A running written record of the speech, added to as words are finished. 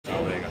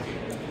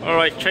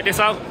Alright, check this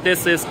out.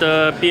 This is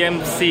the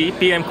BMC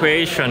BM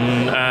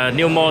Creation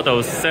new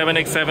model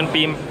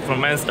 787B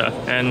from Mazda,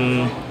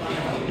 and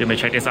you may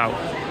check this out.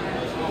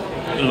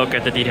 Look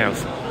at the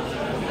details.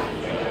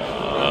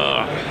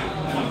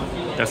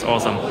 That's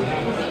awesome.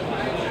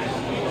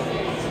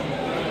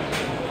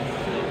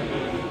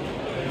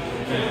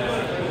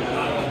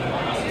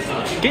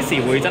 幾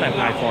時會真係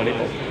派貨呢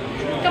部？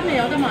今日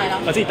有得賣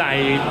啦。我知，但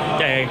係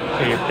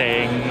譬如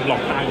訂落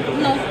單嗰度，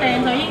落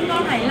訂就應該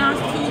係 last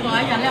two 嗰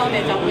一日咧，我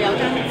哋就會有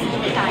張紙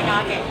俾大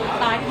家嘅。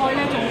大概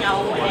咧仲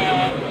有限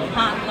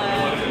量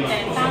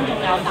訂單，仲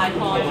有大概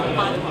500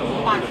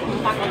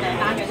個訂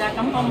單嘅啫。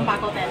咁嗰500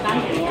個訂單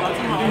完咗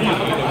之後，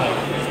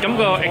咁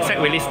個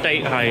exact release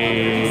date 係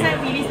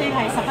exact release date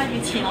係11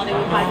月前我哋會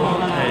派貨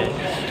㗎啦。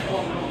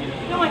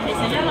因為其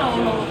實一路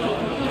陸陸續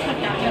續都出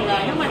緊㗎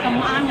啦，因為咁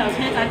啱有車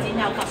仔展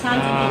有佛山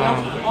展變咗，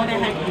我哋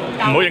係唔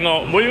夠。唔好應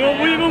我，唔好應我，唔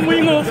好應我，唔好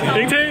應我，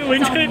影車，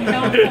影車。就唔夠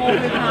貨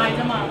去派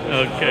啫嘛。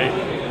Okay.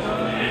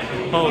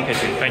 Okay,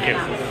 thank you.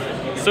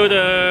 So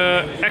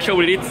the actual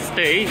release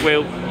date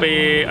will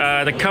be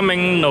the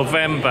coming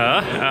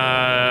November.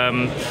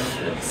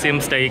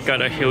 Seems they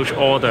got a huge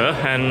order,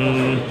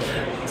 and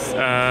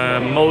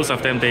most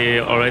of them they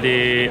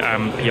already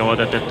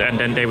pre-ordered it, and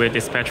then they will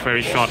dispatch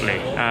very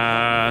shortly.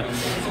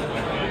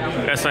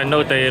 As I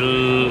know, they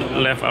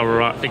left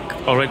around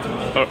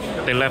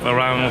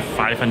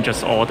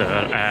 500 order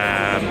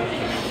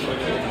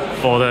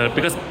for the,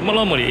 because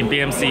normally in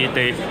BMC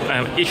they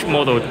each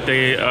model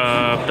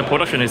the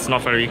production is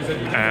not very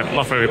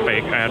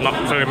big, not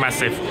very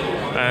massive,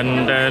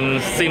 and then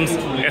seems,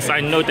 as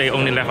I know, they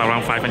only left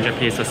around 500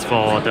 pieces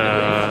for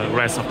the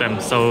rest of them,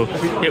 so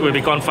it will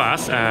be gone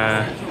fast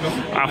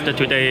after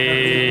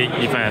today's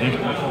event.